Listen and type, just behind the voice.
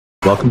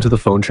Welcome to the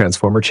Phone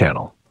Transformer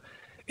channel.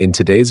 In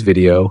today's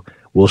video,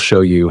 we'll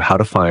show you how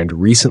to find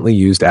recently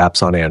used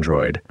apps on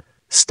Android,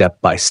 step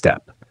by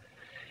step.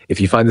 If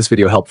you find this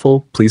video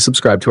helpful, please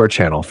subscribe to our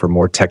channel for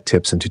more tech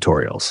tips and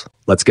tutorials.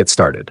 Let's get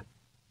started.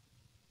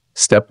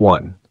 Step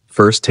 1.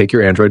 First, take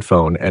your Android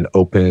phone and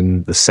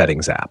open the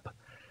Settings app.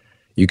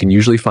 You can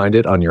usually find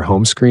it on your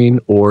home screen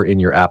or in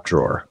your app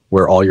drawer,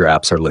 where all your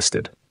apps are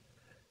listed.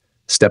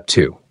 Step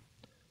 2.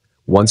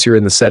 Once you're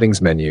in the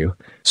Settings menu,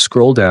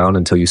 scroll down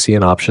until you see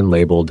an option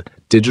labeled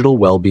Digital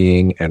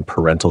Wellbeing and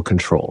Parental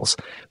Controls.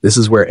 This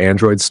is where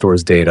Android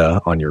stores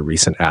data on your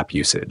recent app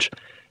usage.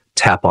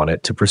 Tap on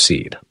it to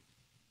proceed.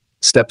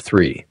 Step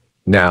 3.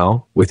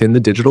 Now, within the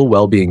Digital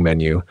Wellbeing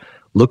menu,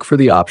 look for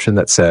the option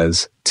that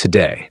says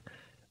Today.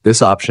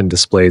 This option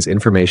displays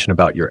information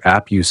about your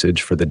app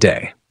usage for the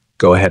day.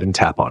 Go ahead and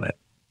tap on it.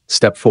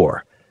 Step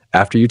 4.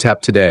 After you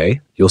tap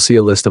Today, you'll see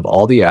a list of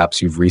all the apps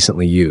you've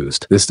recently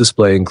used. This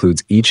display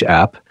includes each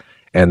app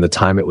and the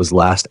time it was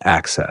last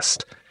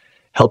accessed,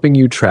 helping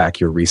you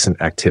track your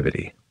recent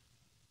activity.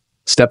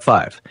 Step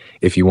 5.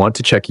 If you want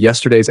to check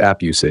yesterday's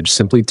app usage,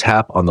 simply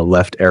tap on the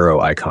left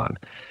arrow icon.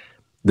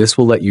 This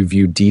will let you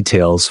view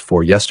details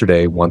for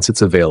yesterday once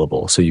it's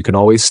available, so you can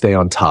always stay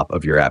on top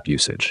of your app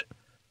usage.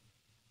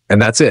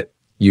 And that's it.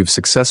 You've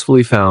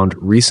successfully found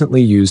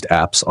recently used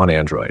apps on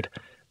Android.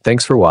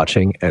 Thanks for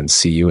watching, and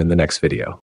see you in the next video.